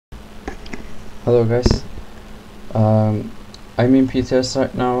Hello guys, I'm in PTS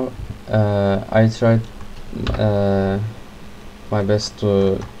right now. I tried my best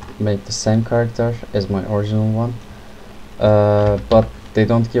to make the same character as my original one, but they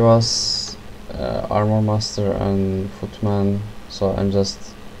don't give us Armor Master and Footman, so I'm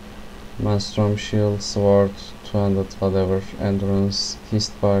just Maelstrom, Shield, Sword, 200 whatever, Endurance,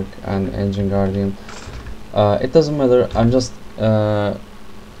 Histbug and Engine Guardian. It doesn't matter,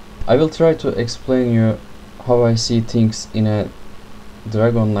 I will try to explain you how I see things in a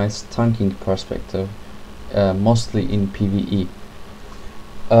Dragon Knight's tanking perspective, mostly in PvE.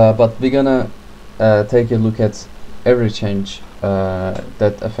 But we're gonna take a look at every change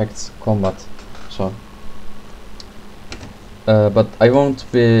that affects combat. So, but I won't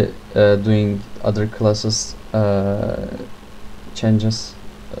be doing other classes changes.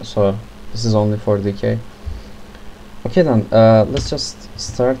 So this is only for DK. Okay then, let's just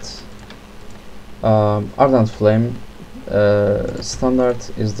start. Ardent Flame standard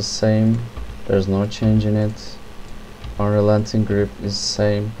is the same, there's no change in it. Unrelenting Grip is the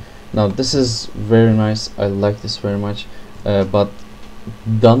same. Now this is very nice, I like this very much, but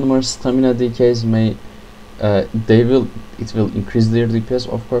Dunmer stamina decays may it will increase their DPS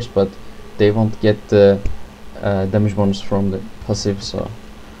of course, but they won't get the damage bonus from the passive. So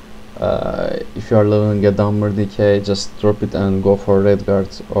if you are leveling a Dunmer decay, just drop it and go for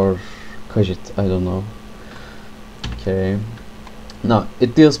Redguard or Khajiit, I don't know. Okay, now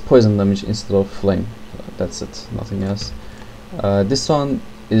it deals poison damage instead of flame, that's it, nothing else. This one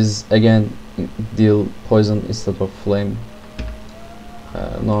is again deal poison instead of flame,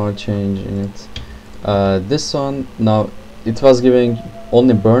 no change in it. This one, now it was giving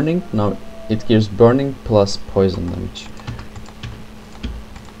only burning, now it gives burning plus poison damage.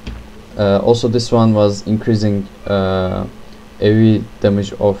 Also this one was increasing AoE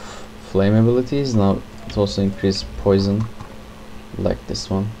damage of flame abilities, now it also increased poison like this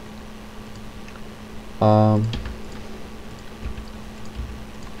one. I'm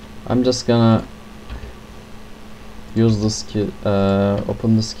just gonna use the skill,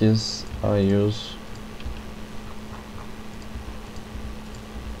 open the skills I use.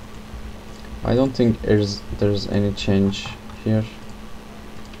 I don't think there's any change here.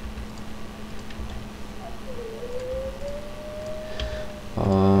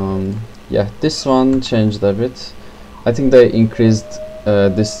 Yeah, this one changed a bit. I think they increased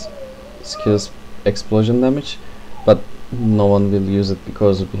this skill's explosion damage, but no one will use it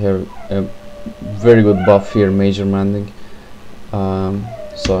because we have a very good buff here, Major Mending. But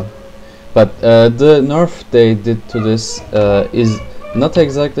the nerf they did to this is not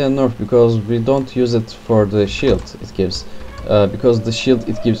exactly a nerf, because we don't use it for the shield it gives, because the shield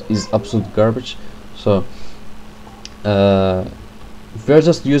it gives is absolute garbage. So we're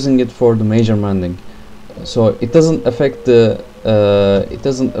just using it for the Major Mending, so it doesn't affect the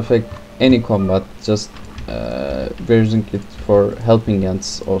any combat, just we're using it for helping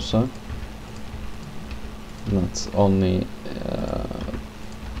ants also, not only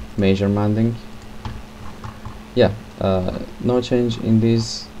Major Mending. Yeah, no change in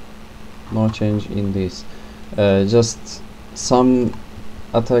these, no change in these, just some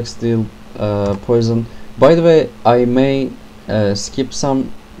attacks deal poison. By the way, I may skip some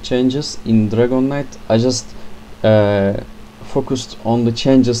changes in Dragon Knight. I just focused on the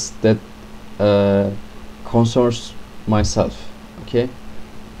changes that concerns myself. Okay,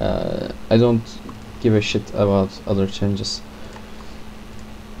 I don't give a shit about other changes.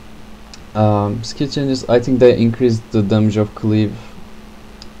 Skill changes, I think they increased the damage of cleave.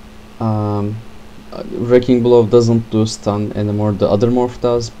 Wrecking Blow doesn't do stun anymore, the other morph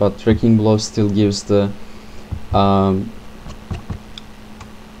does, but Wrecking Blow still gives the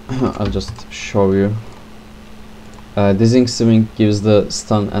I'll just show you. Dizzying Swing gives the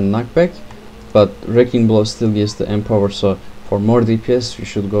stun and knockback, but Wrecking Blow still gives the empower, so for more DPS you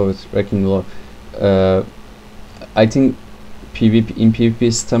should go with Wrecking Blow. I think in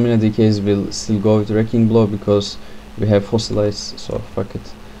PvP stamina decays will still go with Wrecking Blow because we have Fossilize, so fuck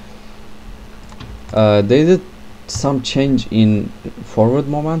it. They did some change in forward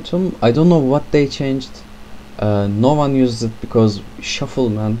momentum. I don't know what they changed. No one uses it because shuffle,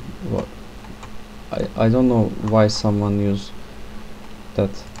 man. I don't know why someone used that.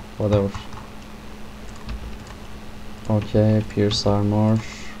 Whatever. Okay, Pierce Armor,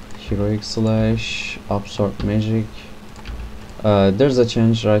 Heroic Slash, Absorb Magic. There's a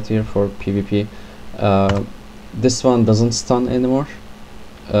change right here for PvP. This one doesn't stun anymore.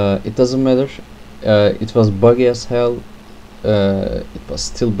 It doesn't matter. It was buggy as hell. It was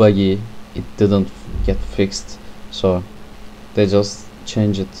still buggy. It didn't get fixed, so they just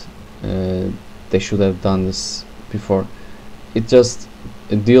changed it they should have done this before. It deals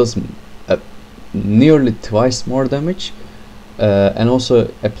nearly twice more damage, and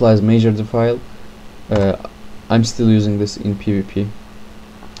also applies major defile. I'm still using this in PvP.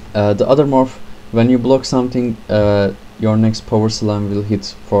 The other morph, when you block something, your next power slam will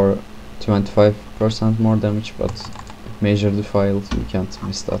hit for 25% more damage, but major defile, you can't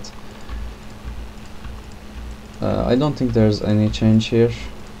miss that. I don't think there's any change here.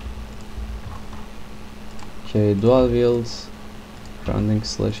 Okay, dual wield, grounding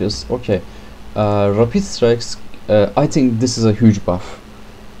slashes. Okay, rapid strikes. I think this is a huge buff.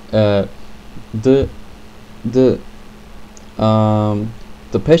 The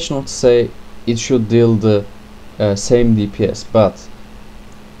patch notes say it should deal the same DPS, but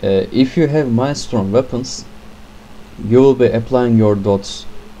if you have milestone weapons, you will be applying your dots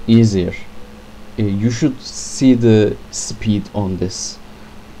easier. You should see the speed on this.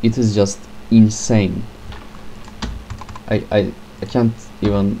 It is just insane. I can't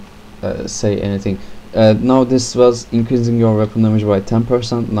even say anything. Now this was increasing your weapon damage by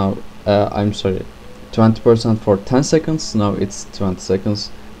 10%. Now I'm sorry, 20% for 10 seconds. Now it's 20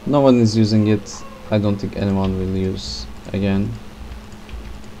 seconds. No one is using it. I don't think anyone will use again.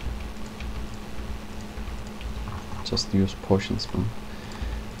 Just use potions, man.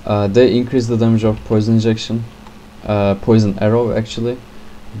 They increase the damage of poison injection, poison arrow actually.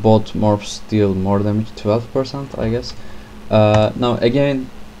 Both morphs deal more damage, 12% I guess. Now again,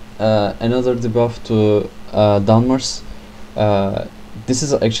 another debuff to Dunmers. This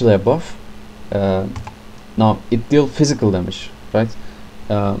is actually a buff. Now it deals physical damage, right?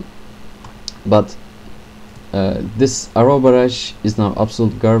 But this arrow barrage is now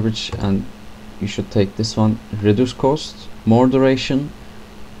absolute garbage, and you should take this one. Reduce cost, more duration.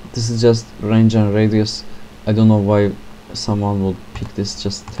 This is just range and radius. I don't know why someone would pick this.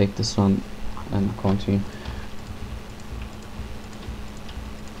 Just take this one and continue.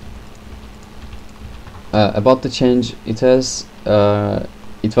 About the change, it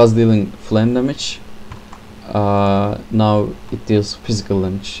was dealing flame damage. Now it deals physical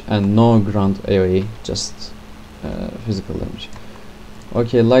damage and no ground AoE, just physical damage.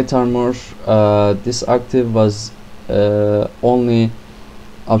 Okay, light armor. This active was only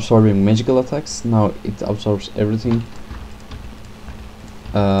absorbing magical attacks. Now it absorbs everything.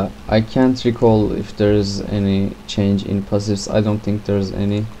 I can't recall if there is any change in passives. I don't think there's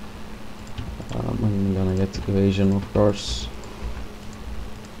any. I'm gonna get evasion, of course.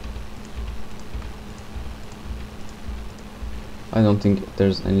 I don't think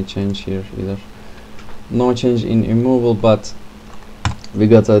there's any change here either. No change in immovable, but we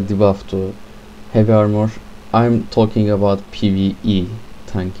got a debuff to heavy armor. I'm talking about PvE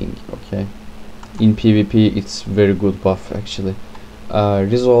tanking, okay? In PvP it's very good buff actually.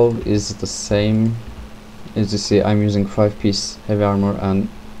 Resolve is the same. As you see, I'm using 5-piece heavy armor and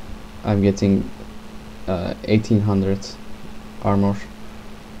I'm getting 1800 armor.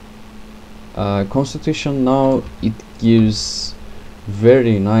 Constitution, now it gives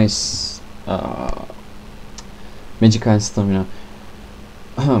very nice magic and stamina.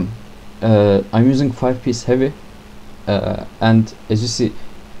 I'm using 5-piece heavy, and as you see,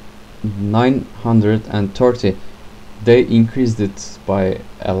 930. They increased it by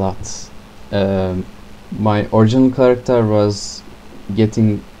a lot. My original character was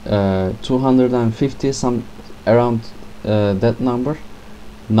getting 250, some around that number.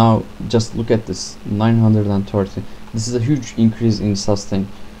 Now just look at this, 930. This is a huge increase in sustain.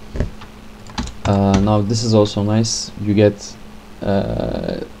 Now this is also nice. You get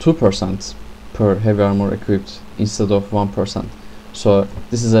 2% per heavy armor equipped instead of 1%. So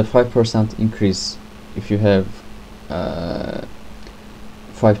this is a 5% increase if you have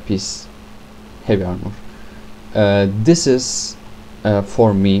 5-piece heavy armor. This is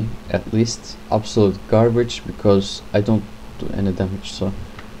for me at least absolute garbage because I don't do any damage. So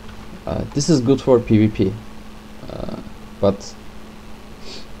this is good for PvP, but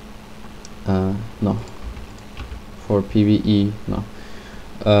no, for PvE no.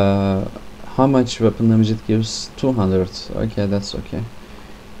 How much weapon damage it gives? 200. Okay, that's okay.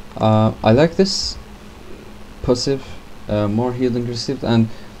 I like this passive, more healing received, and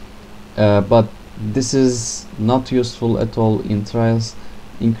but this is not useful at all in trials.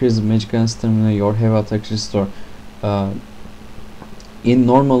 Increase magic and stamina, your heavy attack restore. In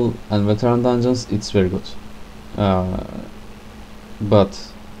normal and veteran dungeons it's very good,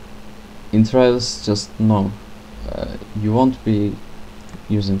 but in trials just no. You won't be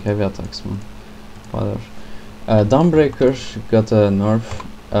using heavy attacks, man. Whatever. Dawnbreaker got a nerf.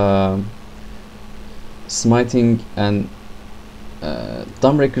 Smiting and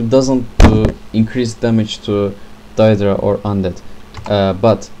Dawnbreaker doesn't do increase damage to Daedra or Undead,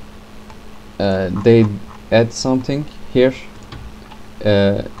 but they add something here.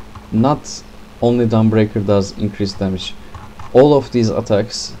 Not only Dawnbreaker does increase damage, all of these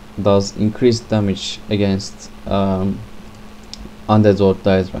attacks does increased damage against Undead or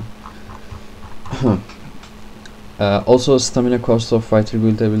Daedra. Also, stamina cost of fighter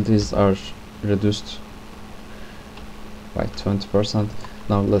build abilities are reduced by 20%.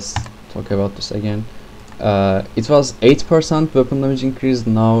 Now let's talk about this again. It was 8% weapon damage increase,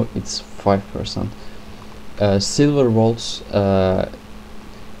 now it's 5%. Silver bolts,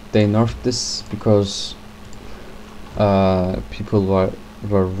 they nerfed this because people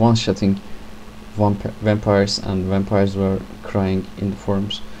were one-shotting vampires, and vampires were crying in the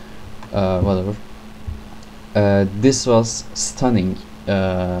forums, whatever. This was stunning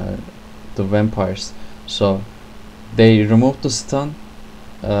the vampires, so they removed the stun,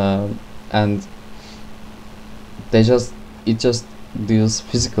 and it just deals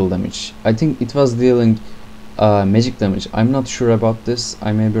physical damage. I think it was dealing magic damage. I'm not sure about this,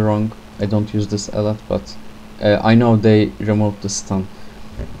 I may be wrong, I don't use this a lot, but I know they removed the stun.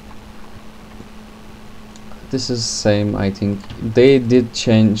 This is same, I think. They did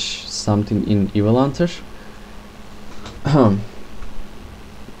change something in Evil Hunter.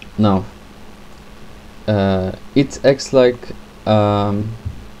 Now it acts like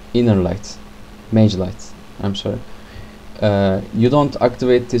inner light, mage light, I'm sorry. You don't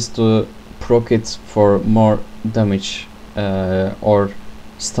activate this to proc it for more damage or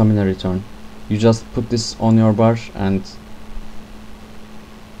stamina return. You just put this on your bar and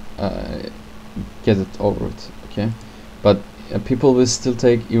get it over with, okay? But people will still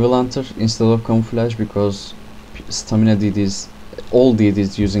take Evil Hunter instead of Camouflage because stamina DDs, all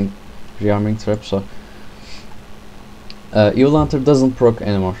DDs using Rearming Trap, so Evil Hunter doesn't proc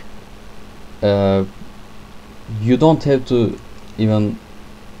anymore. You don't have to even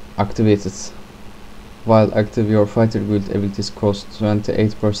activate it. While active, your fighter build abilities cost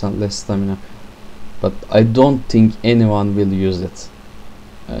 28% less stamina, but I don't think anyone will use it.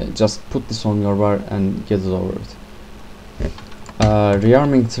 Just put this on your bar and get it over with.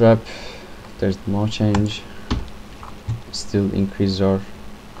 Rearming Trap, there's no change. Still increase your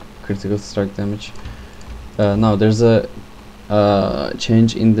critical strike damage. Now there's a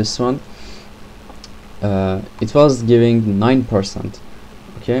change in this one. It was giving 9%,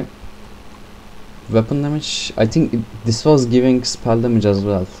 okay? Weapon damage, I think this was giving spell damage as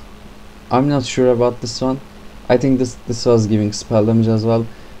well. I'm not sure about this one. I think this was giving spell damage as well.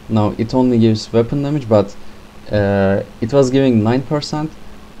 Now it only gives weapon damage, but it was giving 9%.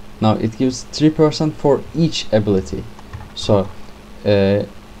 Now it gives 3% for each ability. So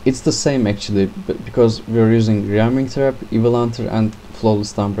it's the same actually, because we're using Rearming Trap, Evil Hunter, and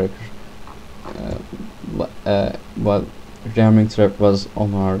Flawless Dawnbreaker. But Rearming Trap was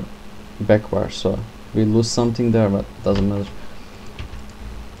on our back bar, so we lose something there, but doesn't matter.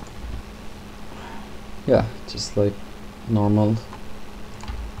 Yeah, just like normal.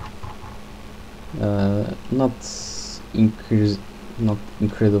 Not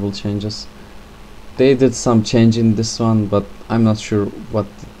incredible changes. They did some change in this one, but I'm not sure what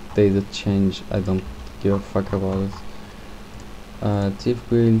they did change. I don't give a fuck about it. Thief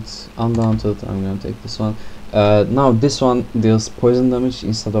build, Undaunted, I'm gonna take this one. Now this one deals poison damage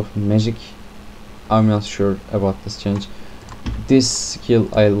instead of magic. I'm not sure about this change. This skill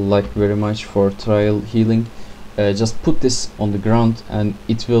I like very much for trial healing. Just put this on the ground and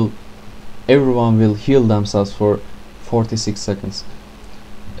everyone will heal themselves for 46 seconds.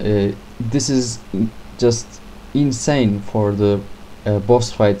 This is just insane for the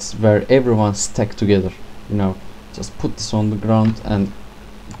boss fights where everyone stacked together, you know. Just put this on the ground, and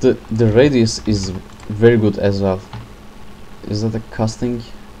the radius is very good as well. Is that a casting?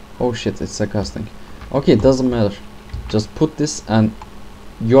 Oh shit, it's a casting. Okay, it doesn't matter. Just put this and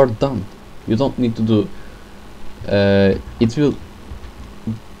you're done. You don't need to do it will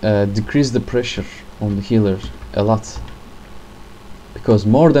decrease the pressure on the healer a lot, because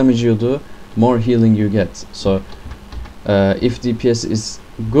more damage you do, more healing you get. So if DPS is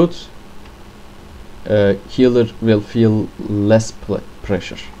good, healer will feel less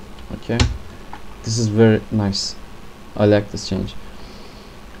pressure. Okay, this is very nice. I like this change.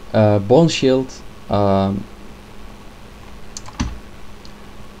 Bone shield, I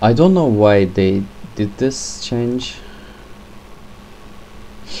don't know why they did this change.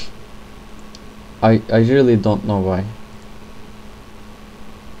 I really don't know why.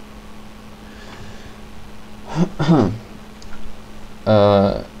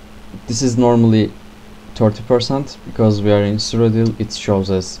 This is normally 30%, because we are in Cyrodiil it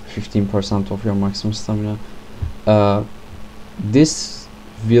shows as 15% of your maximum stamina. This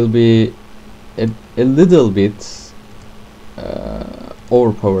will be a little bit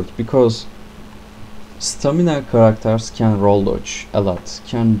overpowered, because stamina characters can roll dodge a lot,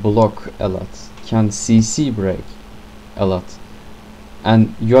 can block a lot, can CC break a lot,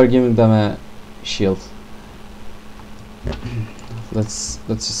 and you are giving them a shield. let's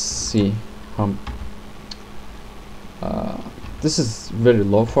just see how this is very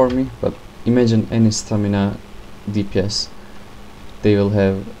low for me, but imagine any stamina DPS, they will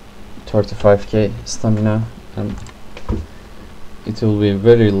have 35k stamina and it will be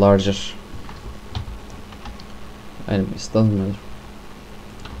very larger enemies. Doesn't matter,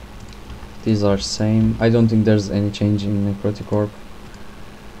 these are same. I don't think there's any change in necrotic orb.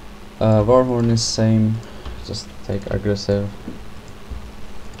 Warhorn is same, just take aggressive.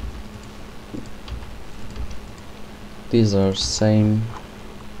 These are same.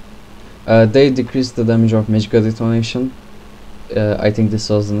 They decreased the damage of Magica detonation. I think this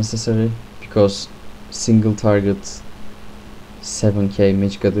was necessary, because single target 7k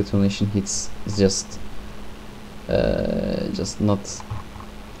Magica detonation hits is just not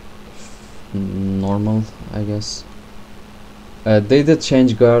normal, I guess. They did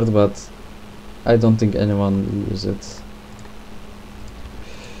change guard, but I don't think anyone will use it.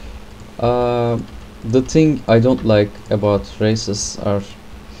 The thing I don't like about races are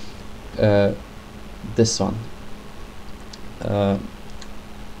this one.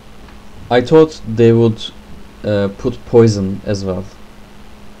 I thought they would put poison as well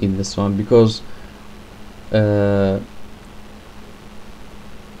in this one, because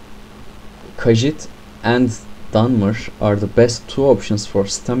Khajiit and Dunmer are the best two options for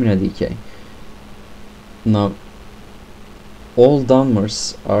stamina decay. Now all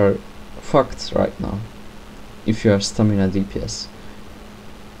Dunmers are fucked right now if you are stamina DPS,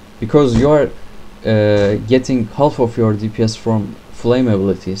 because you are getting half of your DPS from flame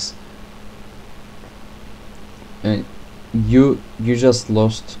abilities, and you just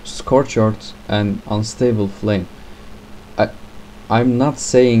lost Scorch Earth and Unstable Flame. I'm not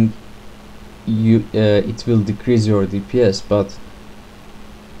saying you it will decrease your DPS, but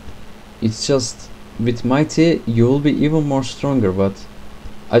it's just with Mighty you will be even more stronger, but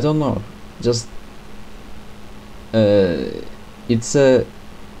I don't know, just it's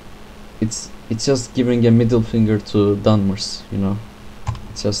just giving a middle finger to Dunmers, you know.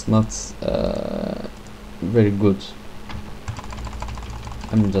 It's just not very good.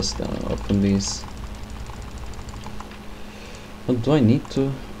 I'm just gonna open these. But do I need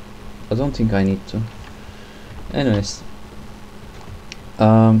to? I don't think I need to. Anyways,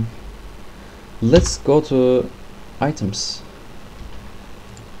 let's go to items.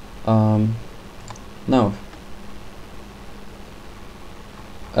 Now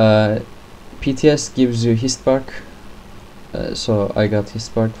PTS gives you his spark, so I got his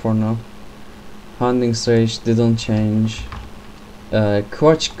spark for now. Hunting's Rage didn't change.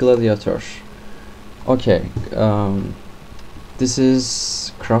 Quatch Gladiator. Okay, this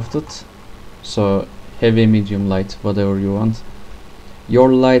is crafted, so heavy, medium, light, whatever you want.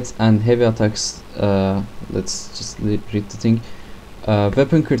 Your light and heavy attacks, let's just read the thing.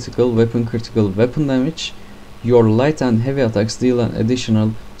 Weapon critical, weapon damage. Your light and heavy attacks deal an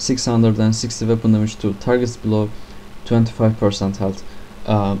additional 660 weapon damage to targets below 25% health.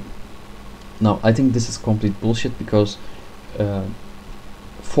 Now I think this is complete bullshit, because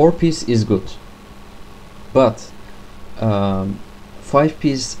 4-piece is good, but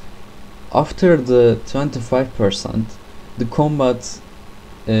 5-piece, after the 25%, the combat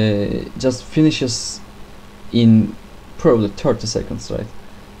just finishes in probably 30 seconds, right?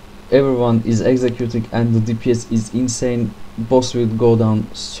 Everyone is executing and the DPS is insane, boss will go down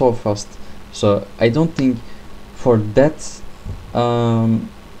so fast. So I don't think for that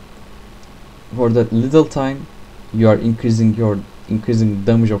little time you are increasing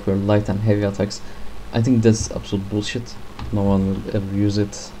damage of your light and heavy attacks. I think that's absolute bullshit. No one will ever use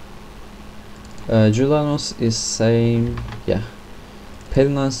it. Julianos is same, yeah.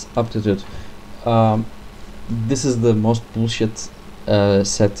 Pelinance aptitude. This is the most bullshit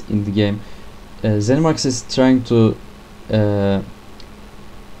set in the game. Zenimax is trying to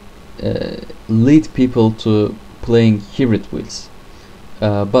lead people to playing hybrid builds,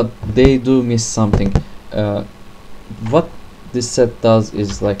 but they do miss something. What this set does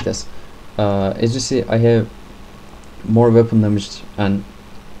is like this. As you see, I have more weapon damage and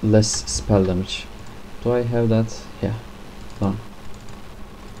less spell damage. Do I have that? Yeah. No.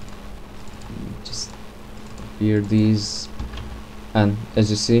 Just wear these, and as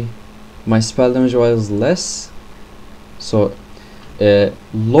you see, my spell damage was less, so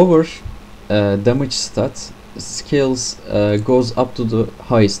lower damage stat scales goes up to the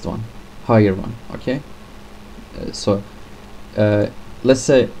highest one, higher one. Okay, so let's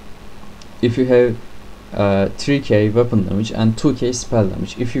say if you have 3k weapon damage and 2k spell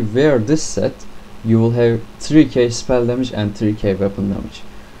damage, if you wear this set, you will have 3k spell damage and 3k weapon damage.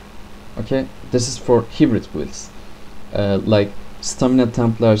 Okay, this is for hybrid builds, like Stamina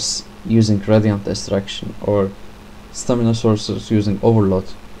Templars using Radiant Destruction, or Stamina Sorcerers using Overload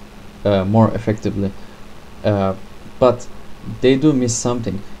more effectively. But they do miss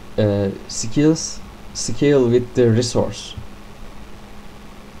something. Skills scale with the resource.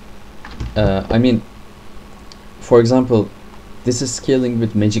 I mean, for example, this is scaling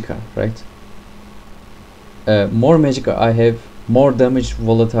with Magicka, right? More Magicka I have, more damage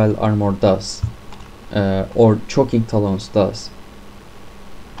Volatile Armor does, or Choking Talons does.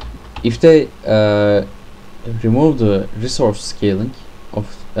 If they remove the resource scaling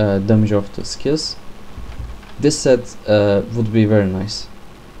of damage of the skills, this set would be very nice.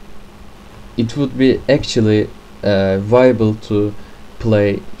 It would be actually viable to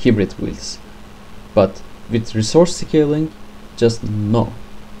play hybrid builds, but with resource scaling, just no.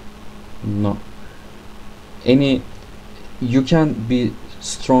 You can be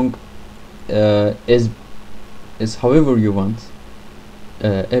strong as however you want.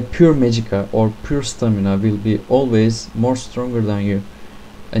 A pure Magicka or pure Stamina will be always more stronger than you,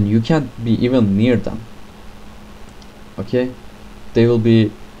 and you can't be even near them. Okay, they will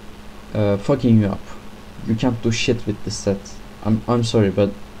be fucking you up. You can't do shit with this set. I'm sorry,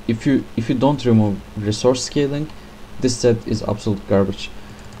 but if you don't remove resource scaling, this set is absolute garbage.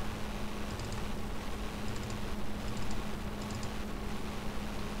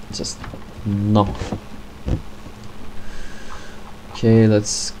 Just no. Okay,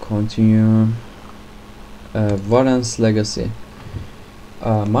 let's continue. Varren's Legacy.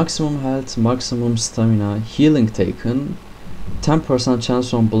 Maximum health, maximum stamina, healing taken, 10%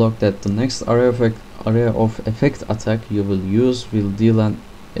 chance on block that the next area of effect attack you will use will deal an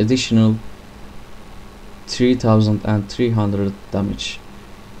additional 3,300 damage.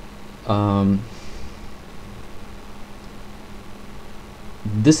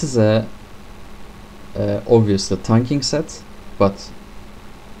 This is a obviously tanking set, but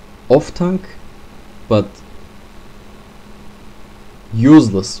off tank, but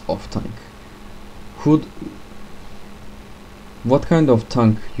useless off tank. What kind of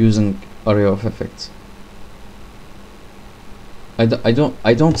tank using area of effect? I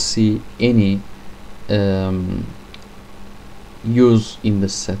don't see any use in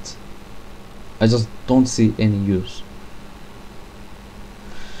this set. I just don't see any use.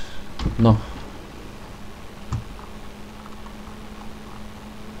 No.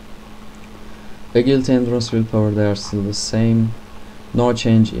 Agility, endurance, willpower, they are still the same. No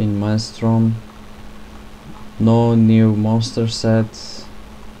change in Maelstrom. No new monster set.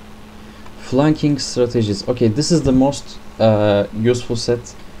 Flanking strategies. Okay, this is the most useful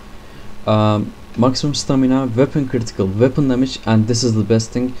set. Maximum stamina, weapon critical, weapon damage, and this is the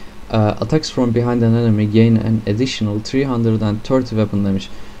best thing. Attacks from behind an enemy gain an additional 330 weapon damage.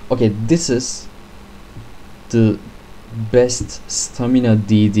 Okay, this is the best stamina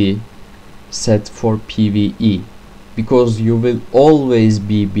DD set for PvE, because you will always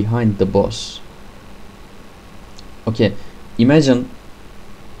be behind the boss. Okay, imagine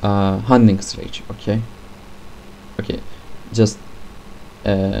Hunting's Rage. Okay, just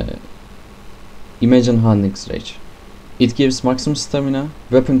imagine Hunting's Rage. It gives maximum stamina,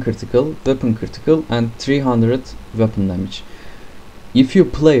 weapon critical, and 300 weapon damage. If you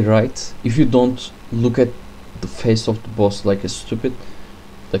play right, if you don't look at the face of the boss like a stupid,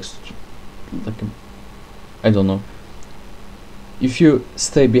 I don't know. If you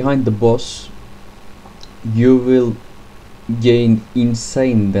stay behind the boss, you will gain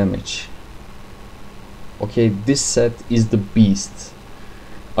insane damage. Okay, this set is the beast.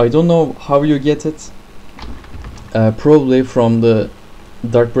 I don't know how you get it. Probably from the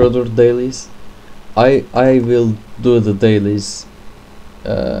Dark Brotherhood dailies. I will do the dailies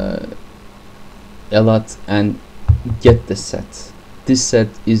a lot and get this set. This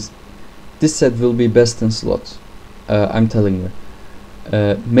set will be best in slot. I'm telling you.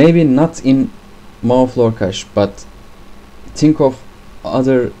 Maybe not in Maw of Lorcash, but think of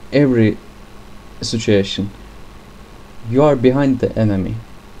every situation. You are behind the enemy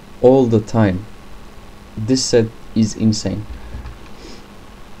all the time. This set is insane.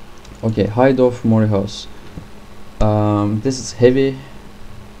 Okay, Hide of Mori House. This is heavy,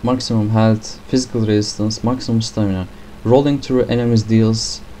 maximum health, physical resistance, maximum stamina. Rolling through enemies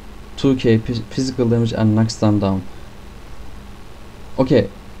deals 2k physical damage and knocks them down. Okay,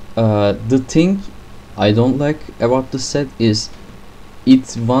 the thing I don't like about the set is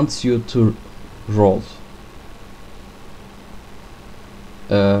it wants you to roll.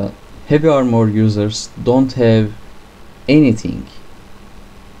 Heavy armor users don't have anything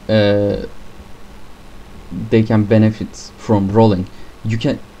they can benefit from rolling. You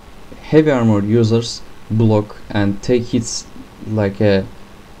can heavy armor users block and take hits like a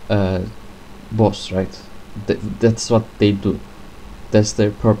boss, right? That's what they do. That's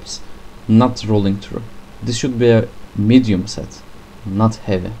their purpose, not rolling through. This should be a medium set, not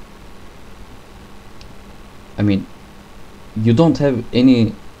heavy. I mean, you don't have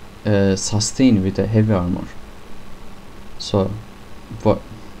any sustain with a heavy armor, so what,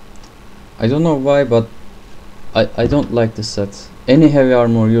 I don't know why, but I don't like this set. Any heavy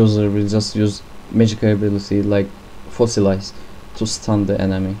armor user will just use magical ability like fossilize to stun the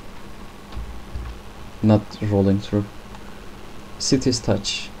enemy, not rolling through. City's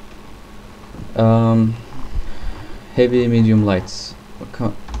touch, heavy, medium, light.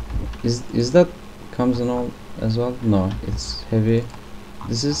 Is that comes in all as well? No, it's heavy.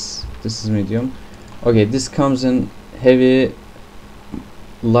 This is medium. Okay, this comes in heavy,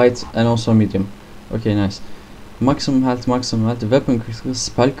 light, and also medium. Okay, nice. Maximum health, weapon critical,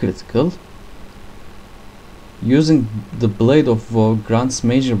 spell critical. Using the Blade of Woe grants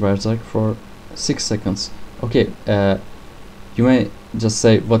major berserk for 6 seconds. Okay, you may just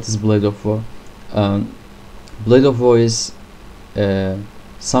say, what is Blade of Woe? Blade of Woe is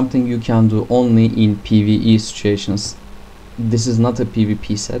something you can do only in PvE situations. This is not a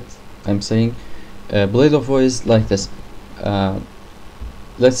PvP set. I'm saying Blade of Woe is like this.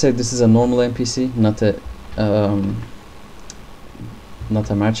 Let's say this is a normal NPC, not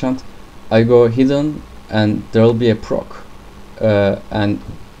a merchant. I go hidden and there will be a proc, and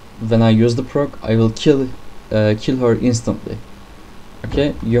when I use the proc, I will kill her instantly.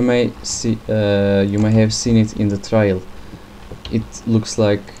 Okay, you may see, you may have seen it in the trial. It looks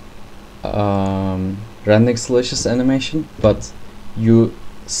like Rendex Slash's animation, but you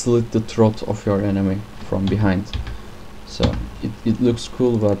slit the throat of your enemy from behind. So it looks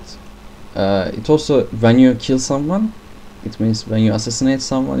cool, but it also, when you kill someone, it means when you assassinate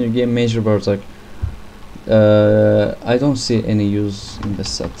someone, you gain major berserk. I don't see any use in this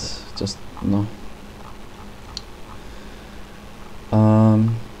set, just no.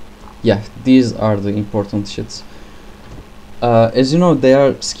 Yeah, these are the important shits. As you know, they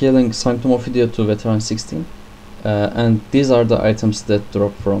are scaling Sanctum of Idia to Veteran 16, and these are the items that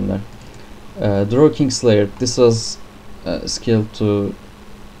drop from there. Draw King Slayer, this was scaled to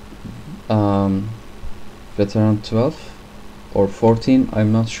Veteran 12 or 14,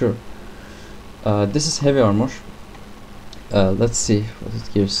 I'm not sure. This is heavy armor. Let's see what it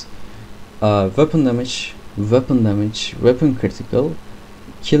gives. Weapon damage, weapon critical.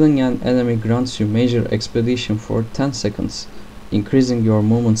 Killing an enemy grants you major expedition for 10 seconds, increasing your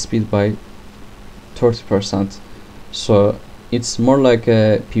movement speed by 30%. So it's more like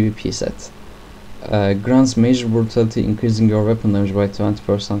a PvP set. Grants major brutality, increasing your weapon damage by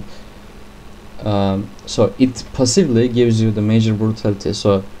 20%. So it passively gives you the major brutality.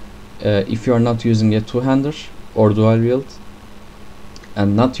 So if you are not using a two-hander or dual wield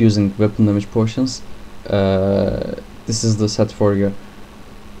and not using weapon damage potions, this is the set for you.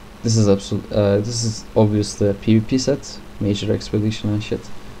 This is this is obviously a PvP set, major expedition and shit.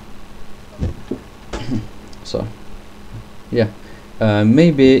 So yeah,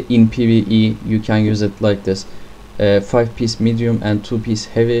 maybe in PvE you can use it like this: 5-piece medium and 2-piece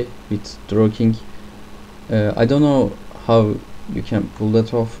heavy with Draw King. I don't know how you can pull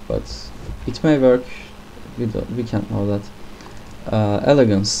that off, but it may work. We can't know that.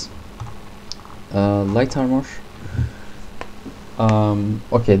 Elegance, light armor.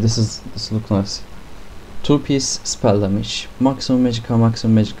 Okay, this looks nice. 2-piece spell damage, maximum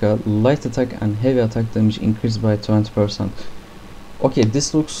magica, light attack and heavy attack damage increased by 20%. Okay,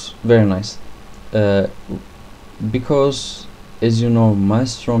 this looks very nice, because as you know,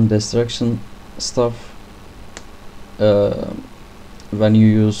 Maelstrom destruction stuff, when you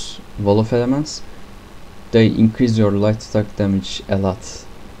use Wall of Elements, they increase your light attack damage a lot.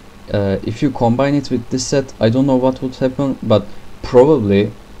 If you combine it with this set, I don't know what would happen, but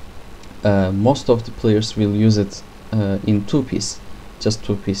probably most of the players will use it in 2-piece, just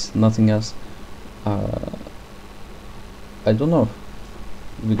 2-piece, nothing else. I don't know,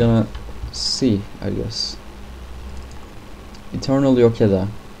 we're gonna see, I guess. Eternal Yokeda.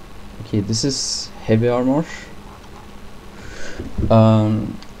 Okay, this is heavy armor.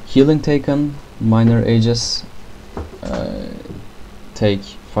 Healing taken, minor ages take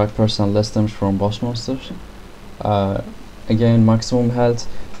 5% less damage from boss monsters. Again, maximum health.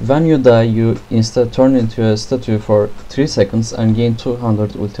 When you die, you instead turn into a statue for 3 seconds and gain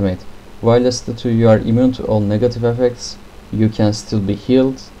 200 ultimate. While a statue, you are immune to all negative effects. You can still be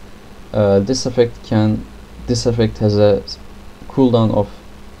healed. This effect has a cooldown of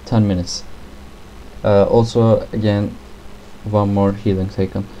 10 minutes. Also, again, one more healing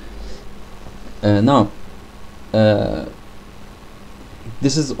taken. Now,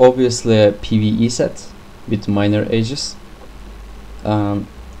 this is obviously a PvE set with minor ages.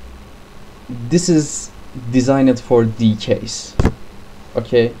 This is designed for DKs,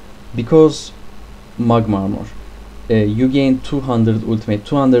 okay? Because magma armor, you gain 200 ultimate.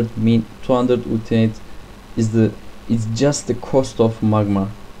 200 ultimate is just the cost of magma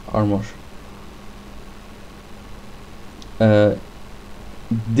armor.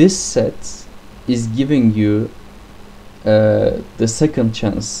 This set is giving you the second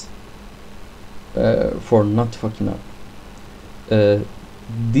chance for not fucking up.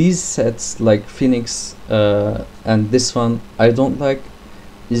 These sets like Phoenix and this one I don't like,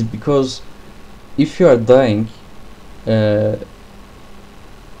 is because if you are dying, you're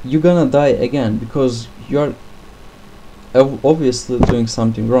gonna die again because you are obviously doing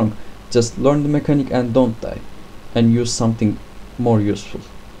something wrong. Just learn the mechanic and don't die, and use something more useful.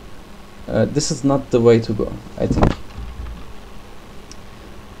 This is not the way to go, I think.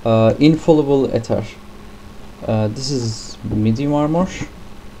 Infallible Ether. This is medium armor.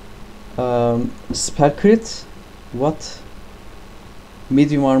 Spell crit. What?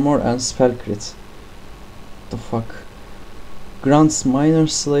 Medium armor and spell crit. The fuck? Grants minor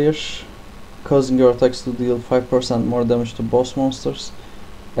slayer, causing your attacks to deal 5% more damage to boss monsters.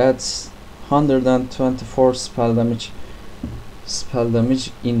 Adds 124 spell damage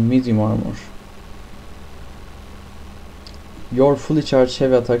in medium armor. Your fully charged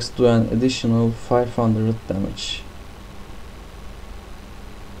heavy attacks do an additional 500 damage.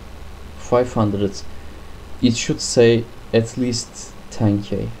 500. It should say at least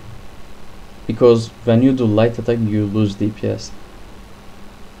 10k, because when you do light attack you lose DPS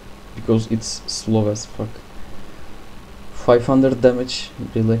because it's slow as fuck. 500 damage,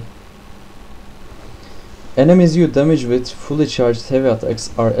 really? Enemies you damage with fully charged heavy attacks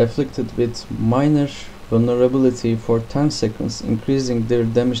are afflicted with minor vulnerability for 10 seconds, increasing their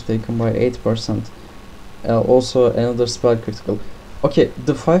damage taken by 8%. Also another spell critical. Okay,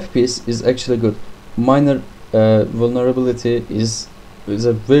 the 5-piece is actually good. Minor vulnerability is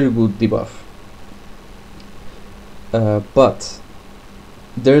a very good debuff. But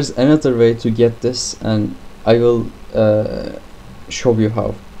there's another way to get this, and I will show you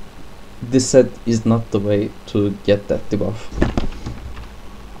how. This set is not the way to get that debuff.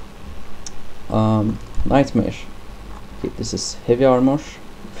 Nightmare. Okay, this is heavy armor,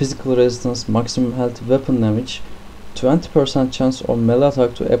 physical resistance, maximum health, weapon damage, 20% chance of melee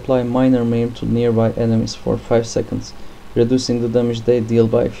attack to apply minor maim to nearby enemies for 5 seconds, reducing the damage they deal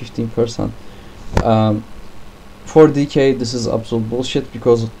by 15%. For DK, this is absolute bullshit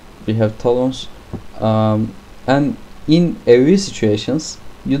because we have talons, and in AoE situations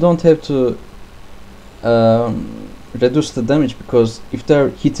you don't have to reduce the damage, because if they're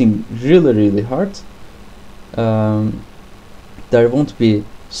hitting really hard, there won't be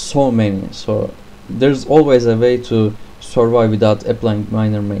so many, so there's always a way to survive without applying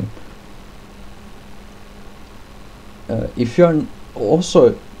minor maim. If you are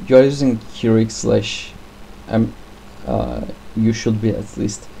also using heroic slash, you should be at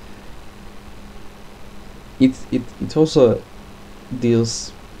least. It also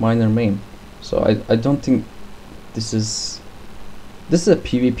deals minor maim, so I don't think this is a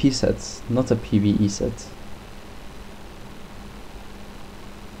PvP set, not a PvE set.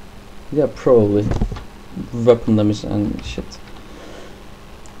 Yeah, probably weapon damage and shit.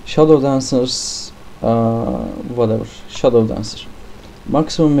 Shadow Dancers, whatever. Shadow Dancer.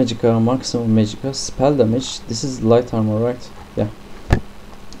 Maximum Magicka, spell damage. This is light armor, right? Yeah.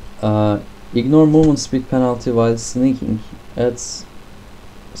 Ignore movement speed penalty while sneaking. Adds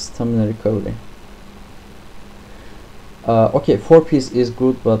stamina recovery. Okay, 4-piece is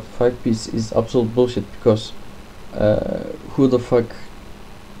good, but 5-piece is absolute bullshit, because who the fuck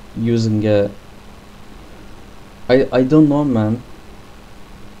using a... I don't know, man.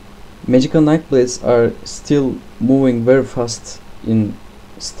 Magicka Nightblades are still moving very fast in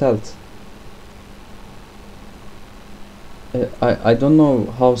stealth. I don't know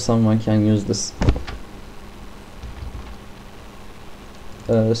how someone can use this.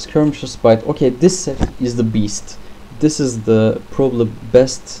 Skirmisher's Bite. Okay, this set is the beast. This is the probably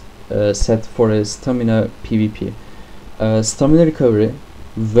best set for a stamina PvP. Stamina recovery,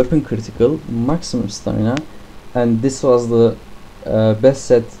 weapon critical, maximum stamina, and this was the best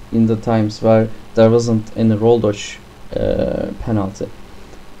set in the times where there wasn't any roll dodge penalty,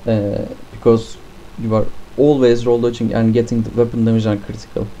 because you are always roll dodging and getting the weapon damage and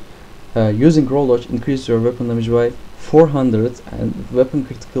critical. Using roll dodge increase your weapon damage by 400 and weapon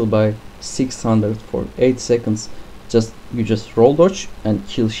critical by 600 for 8 seconds. You just roll dodge and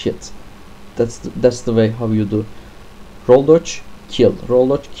kill shit. That's the way how you do. Roll dodge, kill. Roll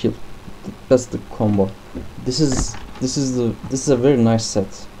dodge, kill. That's the combo. This is a very nice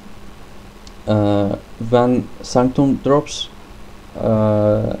set. When Sanctum drops,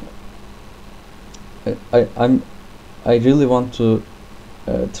 I really want to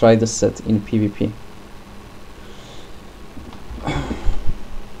try this set in PvP.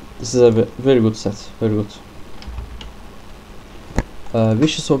 This is a very good set. Very good.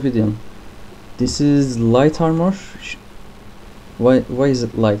 Vicious Obsidian. This is light armor. Why is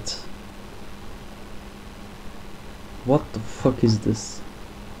it light? What the fuck is this?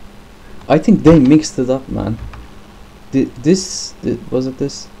 I think they mixed it up, man. Was it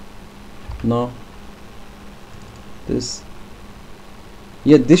this? No. This.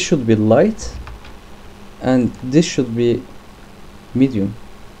 Yeah, this should be light, and this should be medium.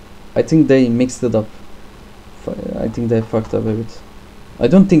 I think they mixed it up. I think they fucked up a bit. I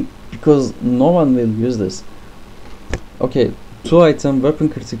don't think, because no one will use this. Okay, 2 item weapon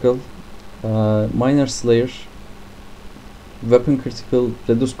critical, minor slayer. Weapon critical,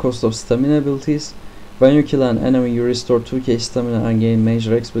 reduce cost of stamina abilities. When you kill an enemy, you restore 2k stamina and gain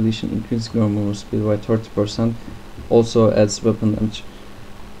major expedition, increasing your movement speed by 30%. Also adds weapon damage.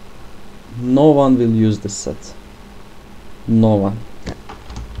 No one will use this set. No one.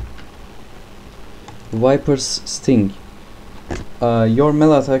 Viper's Sting. Your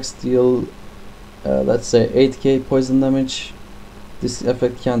melee attacks deal, let's say, 8k poison damage. This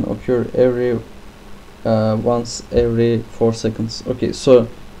effect can occur once every 4 seconds. Okay, so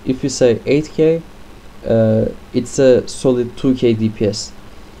if you say 8k, it's a solid 2k DPS,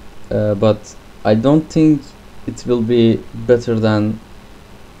 but I don't think it will be better than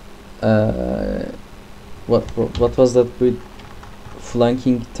what was that with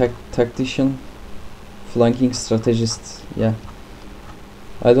flanking tactician, flanking strategist? Yeah,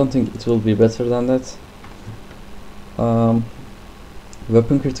 I don't think it will be better than that.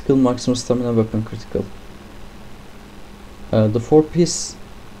 Weapon critical, maximum stamina, weapon critical. The 4-piece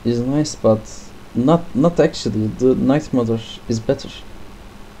is nice, but not actually. The Night Mother is better.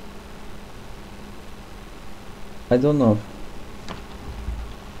 I don't know.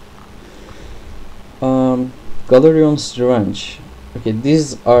 Galerion's Revenge. Okay,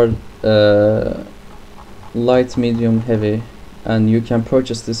 these are light, medium, heavy, and you can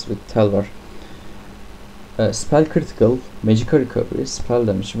purchase this with Telvar. Spell critical, magical recovery, spell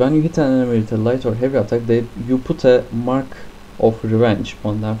damage. When you hit an enemy with a light or heavy attack, you put a mark of revenge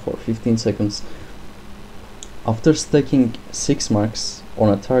on them for 15 seconds. After stacking 6 marks on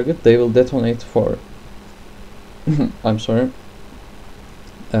a target, they will detonate for I'm sorry,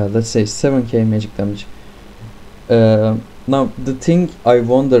 let's say 7k magic damage. Now the thing I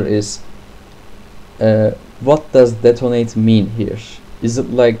wonder is, what does detonate mean here? Is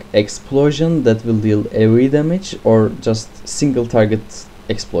it like explosion that will deal AoE damage, or just single target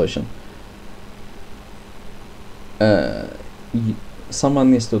explosion?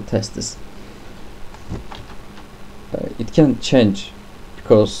 Someone needs to test this. It can change,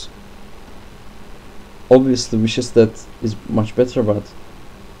 because obviously Vicious Death is much better, but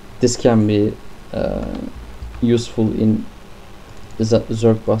this can be useful in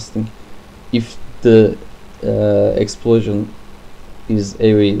Zerg busting if the explosion is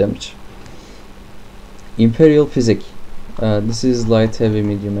AoE damage. Imperial Physic. This is light, heavy,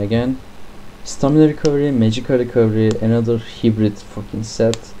 medium again. Stamina recovery, magical recovery, another hybrid fucking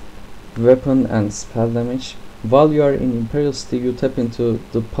set. Weapon and spell damage. While you are in Imperial City, you tap into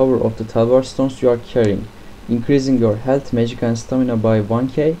the power of the Talvar stones you are carrying, increasing your health, magic and stamina by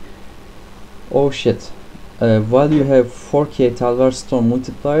 1k. Oh shit. While you have 4k Talvar stone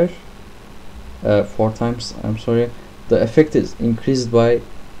multiplier, 4 times, I'm sorry, the effect is increased by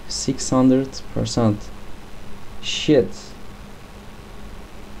 600%. Shit.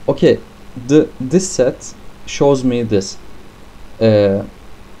 Okay, this set shows me this.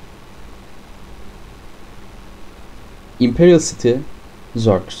 Imperial City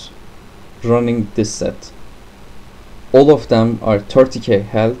Zergs running this set. All of them are 30k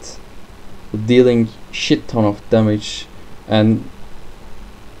health, dealing shit ton of damage, and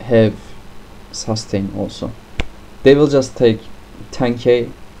have sustain also. They will just take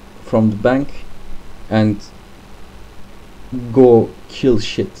 10k from the bank and go kill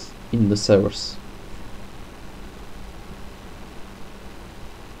shit in the servers.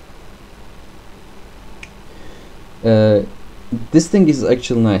 This thing is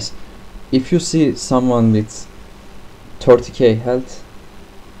actually nice. If you see someone with 30k health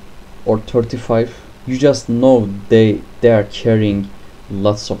or 35, you just know they are carrying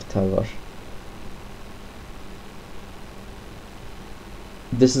lots of tower.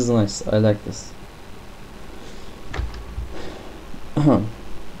 This is nice. I like this.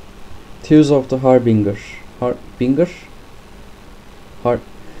 Tears of the Harbinger.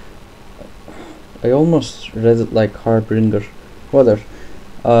 I almost read it like Harbinger. Whatever.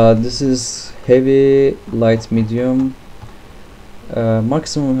 This is heavy, light, medium.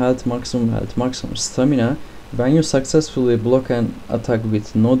 Maximum health, maximum stamina. When you successfully block an attack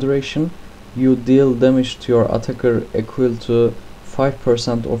with no duration, you deal damage to your attacker equal to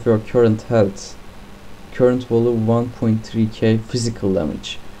 5% of your current health. Current value 1.3k physical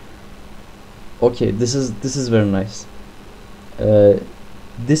damage. Okay, this is very nice.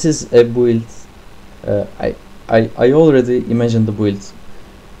 This is a build. I already imagined the build.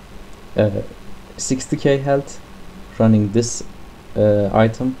 60k health running this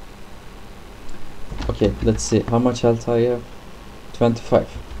item. Okay, let's see how much health I have. 25.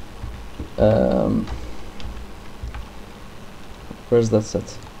 Where's that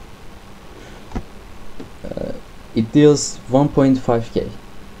set? It deals 1.5k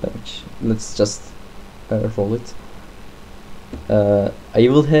damage. Let's just roll it. I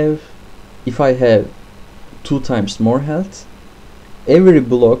will have, if I have 2 times more health, every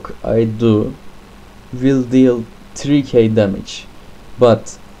block I do will deal 3k damage.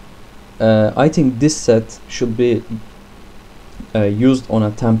 But I think this set should be used on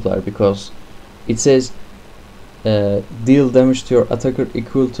a Templar, because it says deal damage to your attacker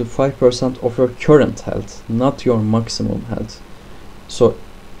equal to 5% of your current health, not your maximum health. So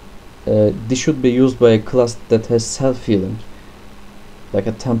this should be used by a class that has self-healing, like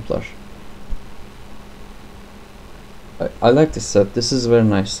a Templar. I like this set. This is very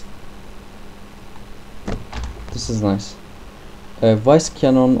nice. This is nice. Vice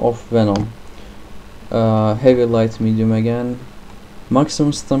Cannon of Venom. Heavy, light, medium again.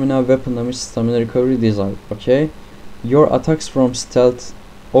 Maximum stamina, weapon damage, stamina recovery, design. Okay. Your attacks from stealth.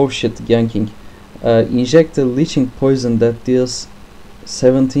 Oh shit, ganking. Inject a leeching poison that deals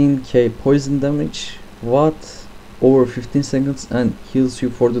 17k poison damage. What? Over 15 seconds and heals you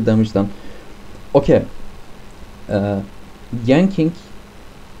for the damage done. Okay. Ganking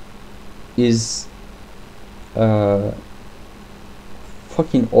is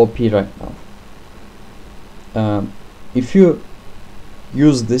fucking OP right now. If you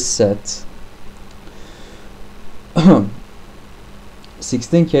use this set,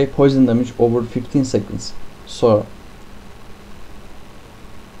 16k poison damage over 15 seconds. So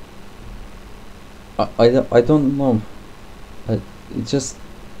I don't know. It just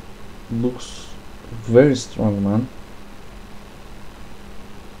looks very strong, man.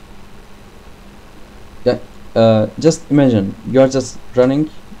 Yeah. Just imagine you are just running,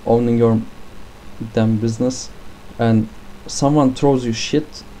 owning your damn business, and someone throws you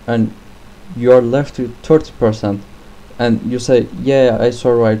shit and you are left with 30%, and you say, yeah, I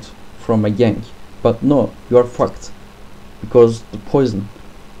survived from a gank. But no, you are fucked because the poison,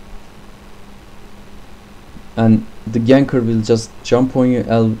 and the ganker will just jump on you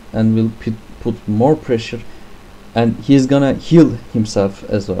and will put more pressure, and he's gonna heal himself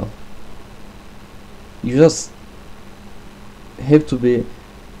as well. You just have to be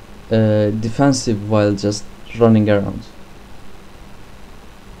defensive while just running around,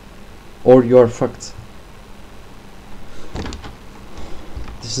 or you are fucked.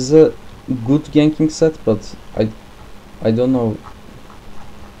 This is a good ganking set, but I don't know.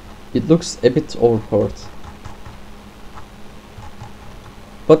 It looks a bit overpowered.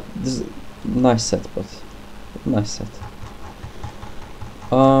 But this is a nice set,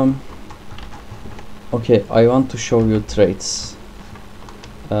 okay, I want to show you traits.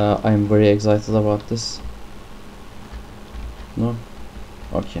 I'm very excited about this. No?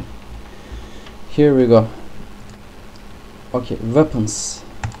 Okay. Here we go. Okay, weapons.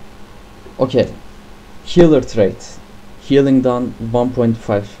 Okay, healer trait. Healing done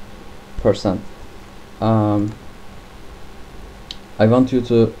 1.5%. I want you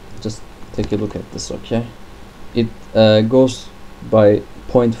to just take a look at this, okay? It goes by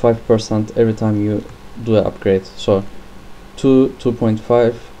 0.5% every time you do an upgrade. So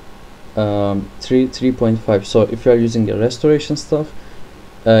 2.5, 3.5. So if you are using the restoration stuff,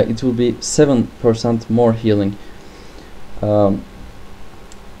 it will be 7% more healing.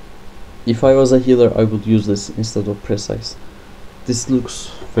 If I was a healer, I would use this instead of precise. this looks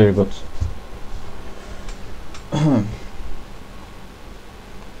very good.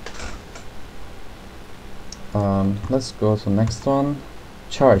 Let's go to next one.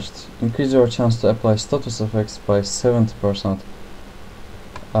 Charged. Increase your chance to apply status effects by 70%.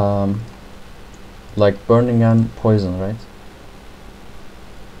 Like burning and poison, right?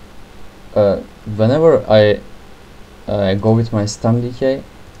 Whenever I go with my stam decay,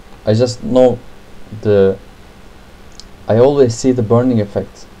 I just know I always see the burning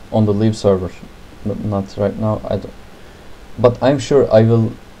effect on the leave server. Not right now, I don't, but I'm sure I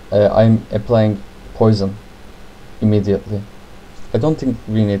will. I'm applying poison immediately. I don't think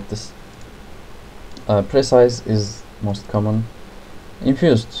we need this. Precise is most common.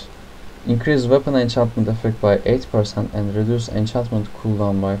 Infused. Increase weapon enchantment effect by 8% and reduce enchantment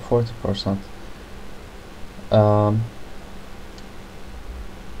cooldown by 40%.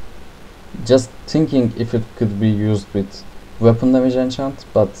 Just thinking if it could be used with weapon damage enchant,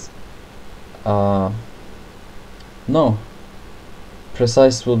 but no.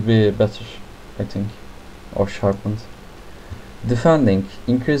 Precise would be better, I think, or sharpened. Defending.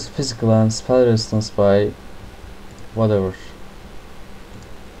 Increase physical and spell resistance by whatever.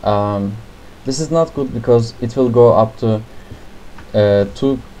 This is not good because it will go up to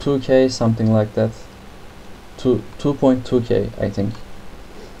 2k, something like that. 2.2k, I think.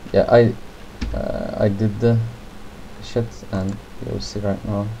 Yeah, I did the shit, and you'll see right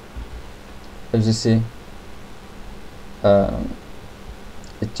now. As you see,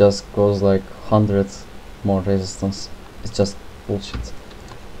 it just goes like 100 more resistance. It's just bullshit.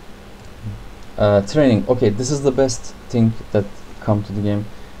 Training. Okay, this is the best thing that come to the game.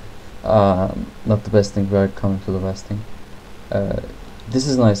 Not the best thing, we are coming to the best thing. This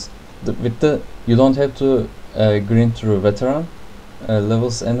is nice. You don't have to grind through veteran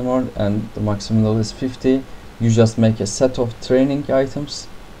levels anymore, and the maximum level is 50. You just make a set of training items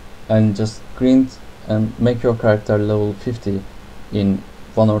and just grind and make your character level 50 in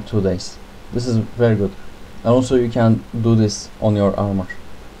 1 or 2 days. This is very good, and also you can do this on your armor.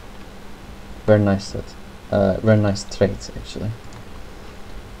 Very nice set. Very nice trait, actually.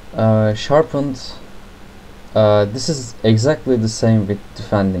 Sharpened. This is exactly the same with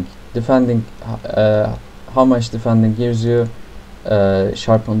defending. How much defending gives you,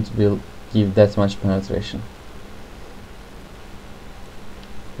 sharpened will give that much penetration,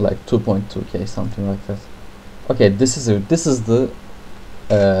 like 2.2k, something like that. Okay, this is the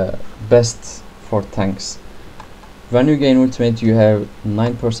best for tanks. When you gain ultimate, you have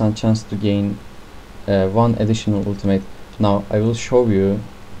 9% chance to gain 1 additional ultimate. Now I will show you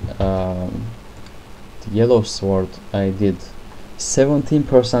the yellow sword. I did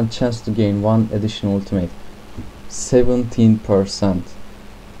 17% chance to gain 1 additional ultimate. 17%.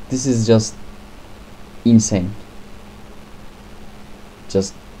 This is just insane.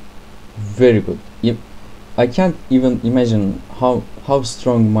 Just very good. I can't even imagine how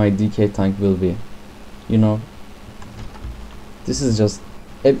strong my DK tank will be. You know, this is just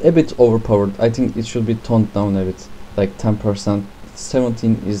a bit overpowered. I think it should be toned down a bit, like 10%.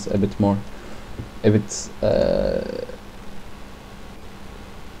 17 is a bit more, a bit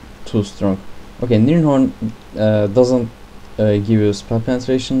too strong. Okay, Nirnhorn doesn't give you spell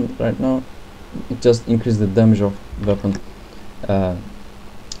penetration right now. It just increases the damage of weapon.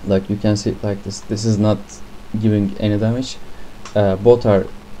 Like you can see it like this. This is not giving any damage. Both are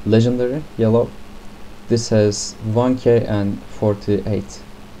legendary, yellow. This has 1k and 48.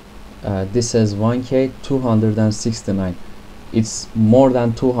 This has 1k 269. It's more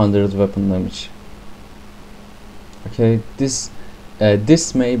than 200 weapon damage. Okay, this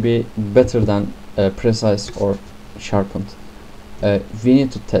may be better than precise or sharpened. We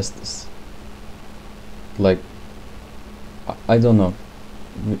need to test this. Like, I don't know.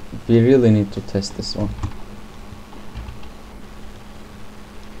 We really need to test this one.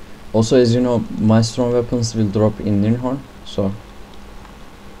 Also, as you know, my strong weapons will drop in Nirnhorn, so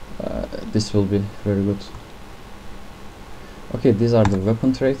this will be very good. Okay, these are the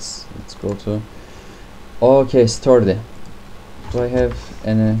weapon traits. Let's go to... Okay, sturdy. Do I have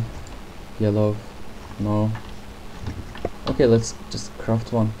any yellow? No. Okay, let's just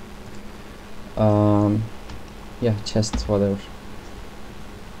craft one. Yeah, chest, whatever.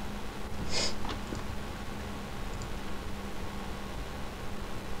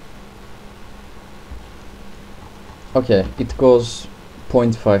 Okay, it goes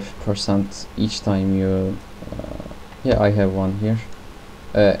 0.5% each time you... yeah, I have one here.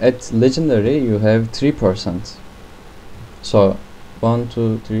 At legendary you have 3%. So 1,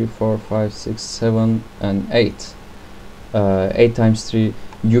 2, 3, 4, 5, 6, 7 and 8. 8 times 3.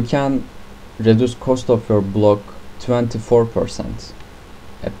 You can reduce cost of your block 24%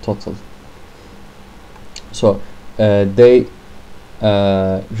 at total. So they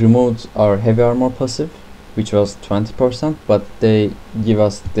removed our heavy armor passive, which was 20%, but they give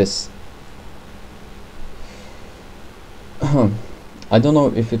us this. I don't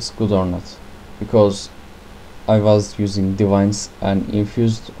know if it's good or not, because I was using divines and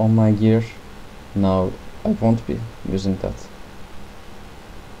infused on my gear. Now I won't be using that.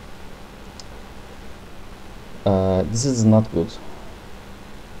 This is not good.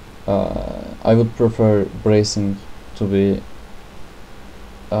 I would prefer bracing to be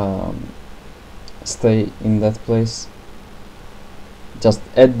stay in that place. Just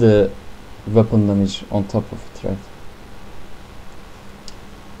add the weapon damage on top of it, right?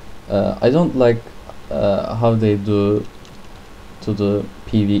 I don't like how they do to the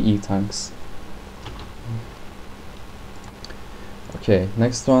PvE tanks. Okay,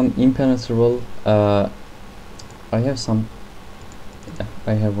 next one, impenetrable. I have some. Yeah,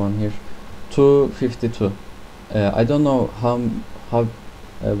 I have one here. 252. I don't know how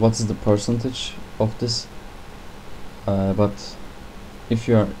what is the percentage of this, but if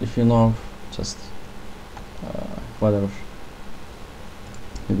you know, just whatever.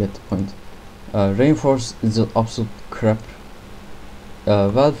 You get the point. Reinforce is an absolute crap.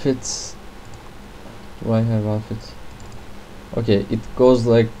 Well fit. Do I have well fit? Okay, it goes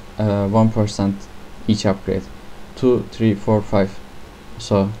like 1% each upgrade. 2, 3, 4, 5.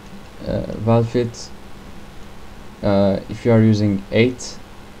 So well fit. If you are using 8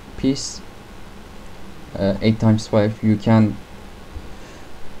 piece, 8 times 5, you can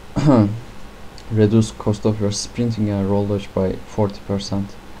reduce cost of your sprinting and roll dodge by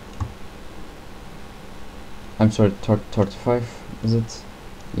 40%. I'm sorry, 35 is it?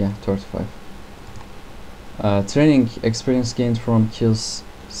 Yeah, 35. Training experience gained from kills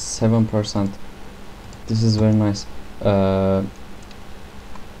 7%. This is very nice.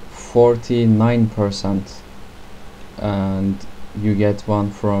 49%, and you get one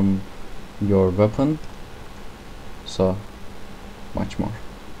from your weapon, so much more.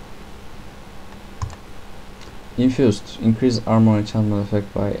 Infused, increase armor enchantment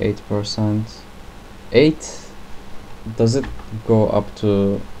effect by 8%. 8? Does it go up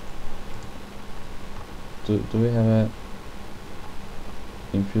to... Do we have a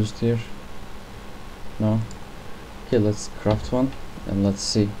infused here? No? Okay, let's craft one and let's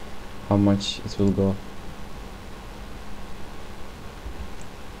see how much it will go.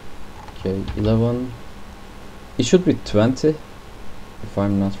 Okay, 11. It should be 20 if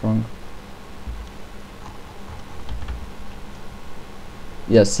I'm not wrong.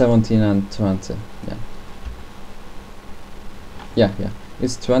 Yeah, 17 and 20. Yeah,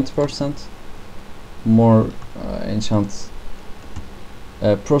 it's 20% more enchant.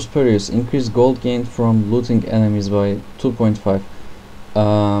 Prosperous, increase gold gained from looting enemies by 2.5.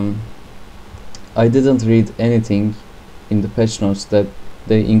 I didn't read anything in the patch notes that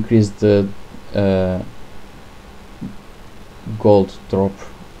they increased the gold drop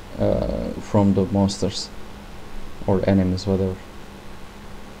from the monsters or enemies, whatever.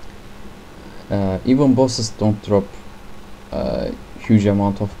 Even bosses don't drop huge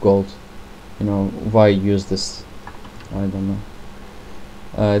amount of gold. You know, why use this? I don't know.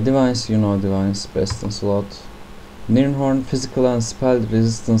 Divines, you know, divines best in slot. Nirnhorn, physical and spell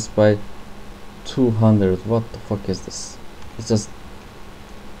resistance by 200. What the fuck is this? It's just...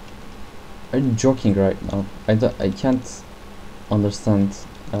 Are you joking right now? I can't understand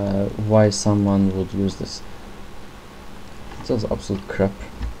why someone would use this. It's just absolute crap.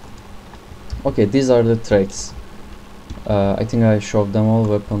 Okay, these are the traits. I think I showed them all,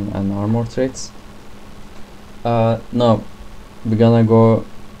 weapon and armor traits. Now we're gonna go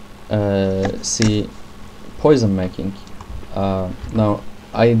see poison making. Now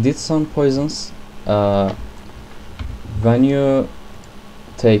I did some poisons. When you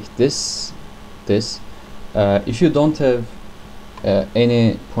take this, if you don't have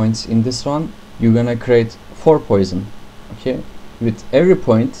any points in this one, you're gonna create 4 poison. Okay, with every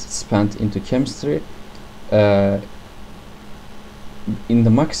point spent into chemistry, in the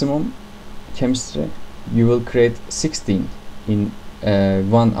maximum chemistry, you will create 16 in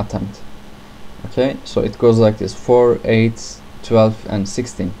one attempt. Okay, so it goes like this: 4, 8, 12 and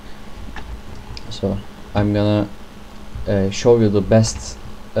 16. So I'm gonna show you the best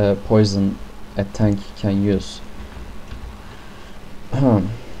poison a tank can use. Yeah,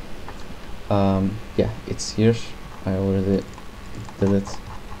 it's here. I already did it.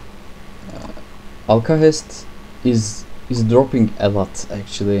 Alkahest is dropping a lot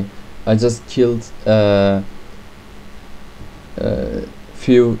actually. I just killed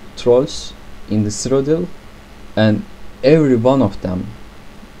few trolls in the Cyrodiil and every one of them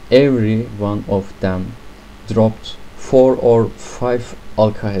dropped 4 or 5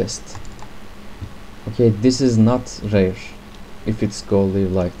 alkahest. Okay, this is not rare if it's gold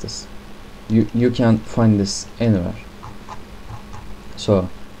leaf like this. You can find this anywhere. So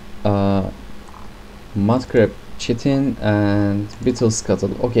mudcrab chitin and beetle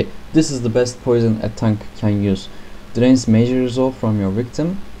scuttle. Okay, this is the best poison a tank can use. Drains major resolve from your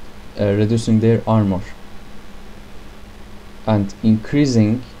victim, reducing their armor and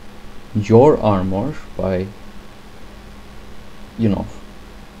increasing your armor by, you know,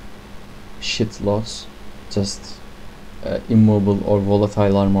 shit lots, just immobile or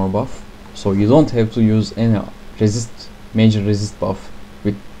volatile armor buff, so you don't have to use any major resist buff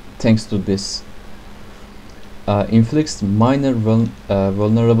with thanks to this. Inflicts minor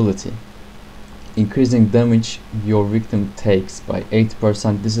vulnerability, increasing damage your victim takes by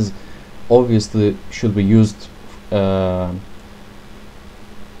 8%. This is obviously should be used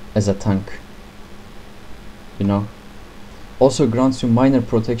as a tank, you know. Also grants you minor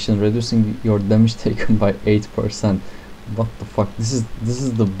protection, reducing your damage taken by 8%. What the fuck? This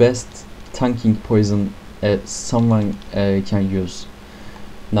is the best tanking poison someone can use.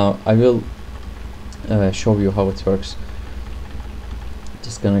 Now I will show you how it works.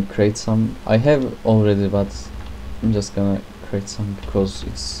 Just gonna create some. I have already, but I'm just gonna create some because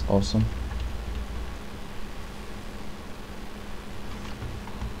it's awesome.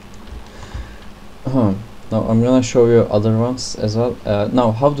 Now I'm gonna show you other ones as well.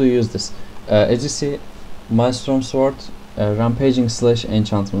 Now how do you use this? As you see, Maelstrom Sword, Rampaging Slash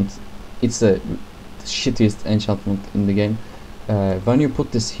enchantment. It's the shittiest enchantment in the game. When you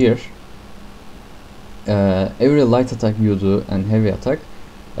put this here, every light attack you do and heavy attack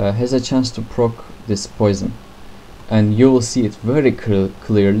has a chance to proc this poison, and you will see it very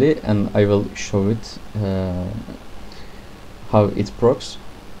clearly, and I will show it how it procs.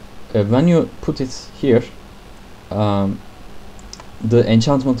 When you put it here, the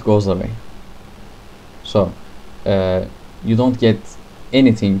enchantment goes away, so you don't get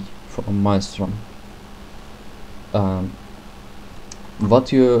anything from Maelstrom.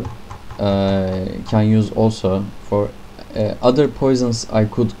 What you can use also for other poisons I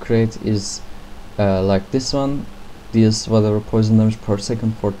could create is like this one, deals whatever poison damage per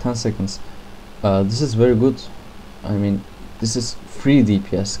second for 10 seconds. This is very good. I mean, this is free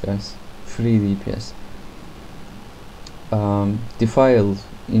DPS, guys, free DPS. Defile,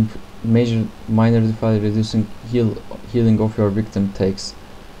 minor defile, reducing healing of your victim takes.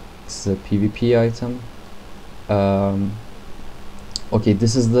 It's a PvP item. Okay,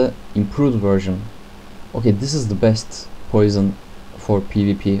 this is the improved version. Okay, this is the best poison for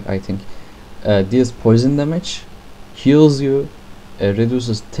PvP, I think. Deals poison damage, heals you,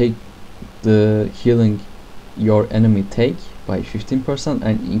 reduces the healing your enemy take by 15%,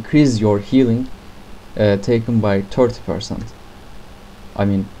 and increase your healing taken by 30%. I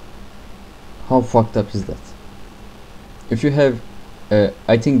mean, how fucked up is that? If you have,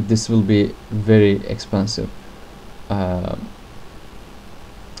 I think this will be very expensive.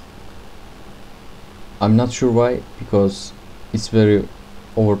 I'm not sure why, because it's very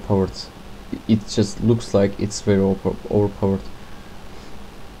overpowered. It just looks like it's very overpowered.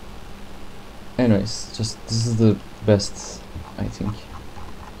 Anyways, just this is the best, I think.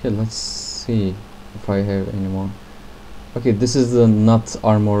 Okay, let's see if I have any more. Okay, this is the not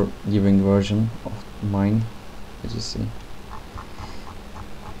armor giving version of mine, as you see.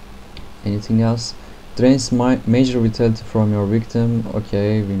 Anything else? Drains major vitality from your victim.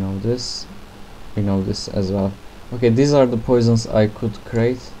 Okay, we know this. We know this as well. Okay, these are the poisons I could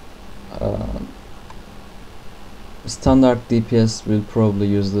create. Standard DPS will probably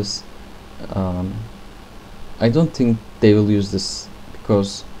use this. I don't think they will use this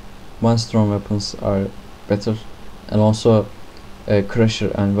because Maelstrom weapons are better, and also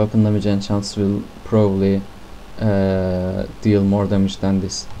Crusher and weapon damage enchants will probably deal more damage than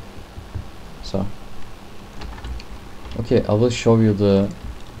this. So, okay, I will show you the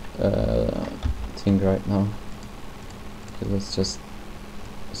thing right now. Okay, let's just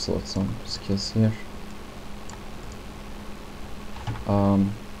select some skills here.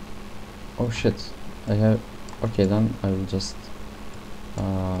 Oh shit, I have. Okay, then I will just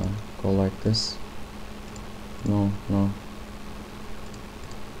go like this. No.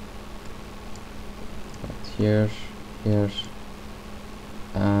 Right here,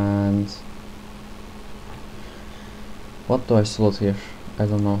 and what do I slot here? I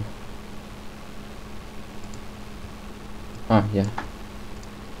don't know. Ah, yeah.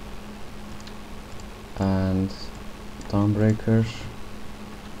 And Dawnbreaker.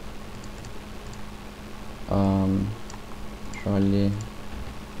 Rally,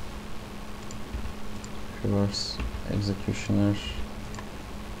 reverse executioner,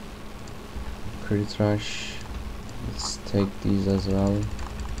 crit rush. Let's take these as well.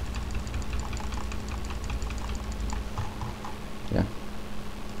 Yeah,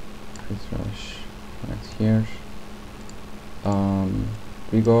 crit rush right here.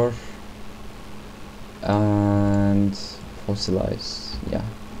 Vigor and fossilize, yeah,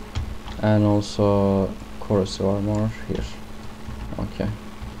 and also corrosive armor here. Okay.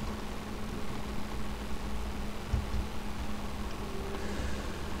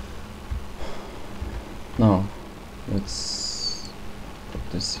 Now let's put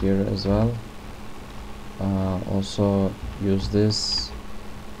this here as well. Also use this.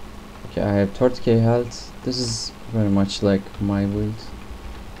 Okay, I have 30k health. This is very much like my build.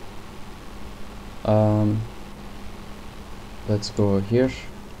 Let's go here.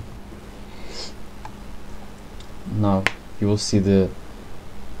 Now you will see the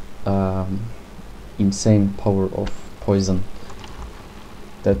insane power of poison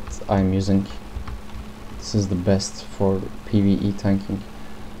that I'm using. This is the best for PvE tanking.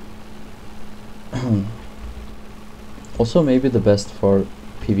 Also maybe the best for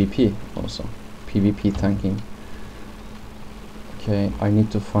PvP also. PvP tanking. Okay, I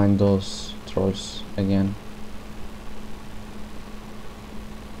need to find those trolls again.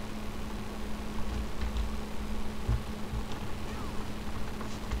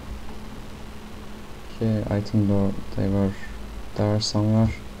 Okay, I think they were there somewhere.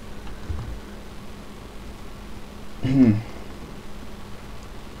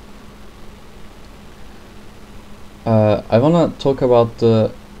 I wanna talk about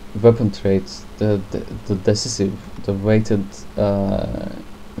the weapon traits, the decisive, the weighted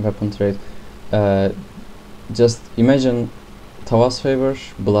weapon trait. Just imagine Tavas Favor,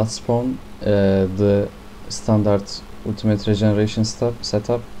 Blood Spawn, the standard ultimate regeneration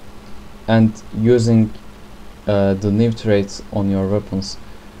setup, and using the new traits on your weapons.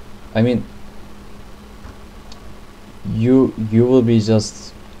 I mean, you will be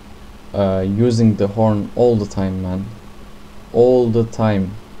just using the horn all the time, man, all the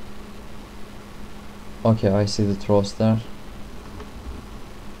time. Okay, I see the trolls there.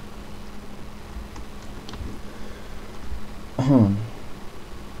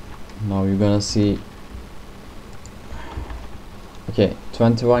 Now you're gonna see. Okay,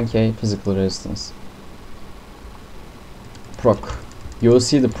 21k physical resistance. Proc. You will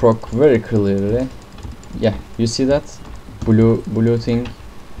see the proc very clearly. Yeah, you see that blue thing.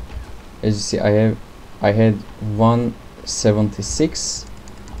 As you see, I had 176.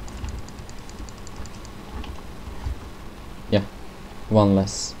 Yeah, one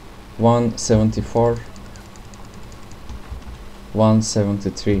less. 174.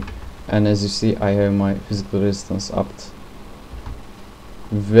 173. And as you see, I have my physical resistance upped.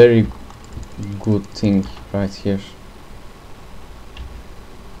 Very good thing right here.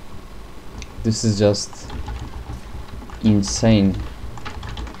 This is just insane.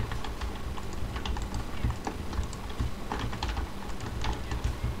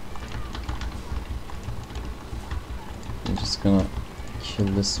 I'm just gonna kill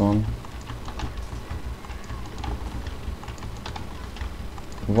this one.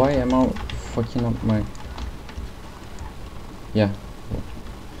 Why am I fucking up my... Yeah.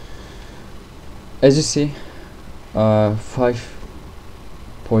 As you see, 5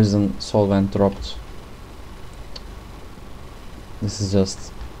 poison solvent dropped. This is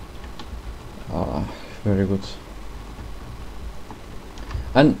just very good.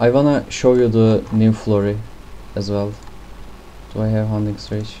 And I wanna show you the new flurry as well. Do I have hunting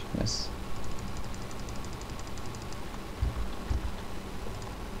rage? Yes.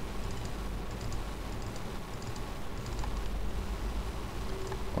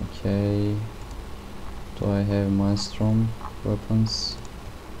 Okay. Do I have maelstrom weapons?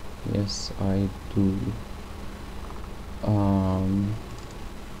 Yes, I do.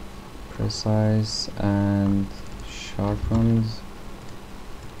 Precise and sharpened.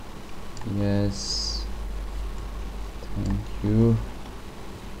 Yes. Thank you.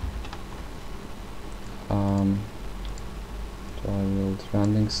 Do I wield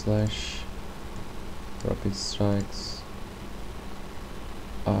landing slash? Rapid strikes.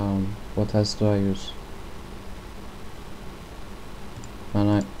 What else do I use?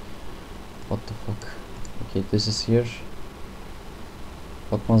 Man, what the fuck? Okay, this is here.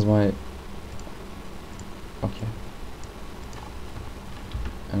 What was my... Okay.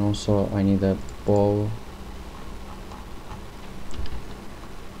 And also I need a bow.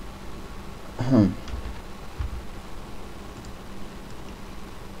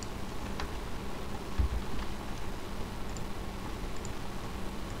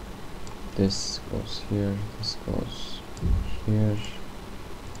 this goes here, this goes here.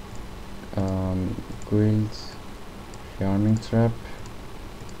 Guild, Farming Trap,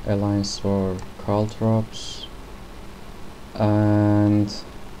 Alliance for Caltrops, and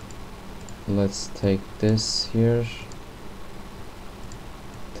let's take this here,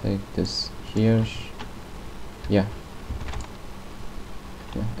 take this here. Yeah,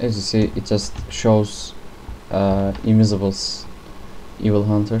 as you see, it just shows Invisible's Evil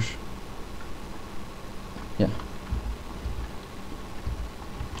Hunter. Yeah.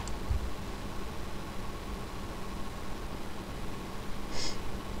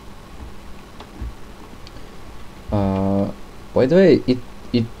 By the way,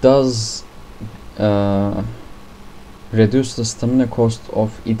 it does reduce the stamina cost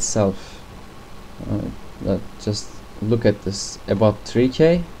of itself. Just look at this, about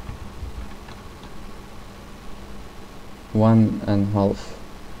 3k, 1.5.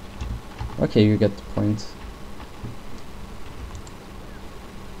 Okay, you get the point.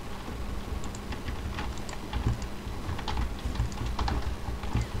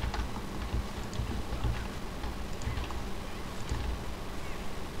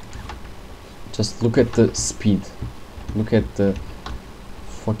 Just look at the speed. Look at the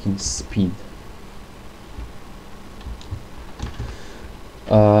fucking speed.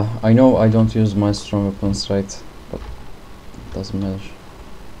 I know I don't use my strong weapons, right? But it doesn't matter.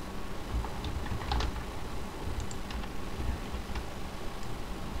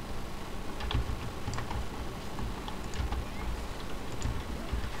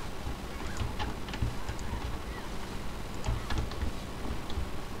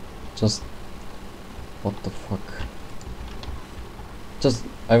 Just what the fuck? Just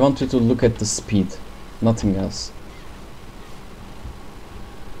I want you to look at the speed, nothing else.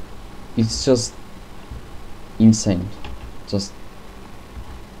 It's just insane. Just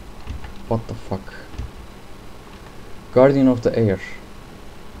what the fuck? Guardian of the Air.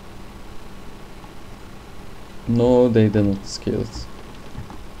 No, they didn't scale it.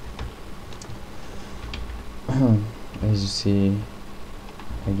 As you see,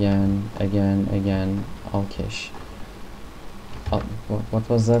 again, Alkesh. What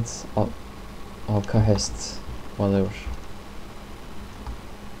was that? Alkahest, whatever.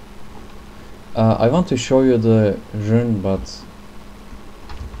 I want to show you the rune, but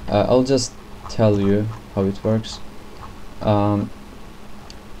I'll just tell you how it works.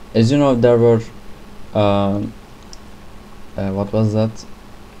 As you know, there were what was that?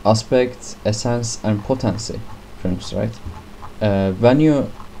 Aspect, essence, and potency runes, right? When you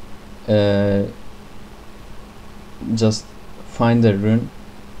just find a rune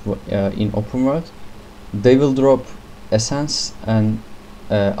in open world, they will drop essence and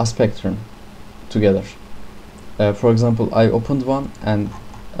aspect rune together. For example, I opened one and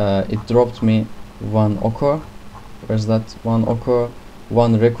it dropped me one Oko. Where's that? One Oko,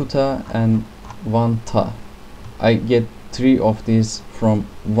 one Rekuta, and one Ta. I get 3 of these from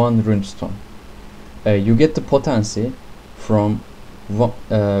one runestone. You get the potency from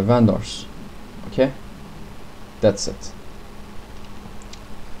vendors. Okay, that's it.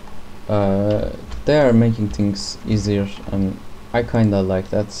 They are making things easier, and I kinda like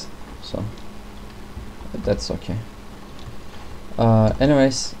that, so that's okay.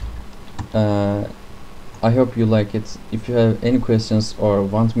 Anyways, I hope you like it. If you have any questions or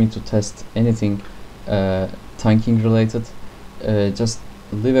want me to test anything tanking related, just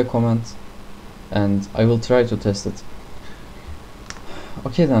leave a comment and I will try to test it.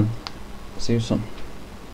 Okay then, see you soon.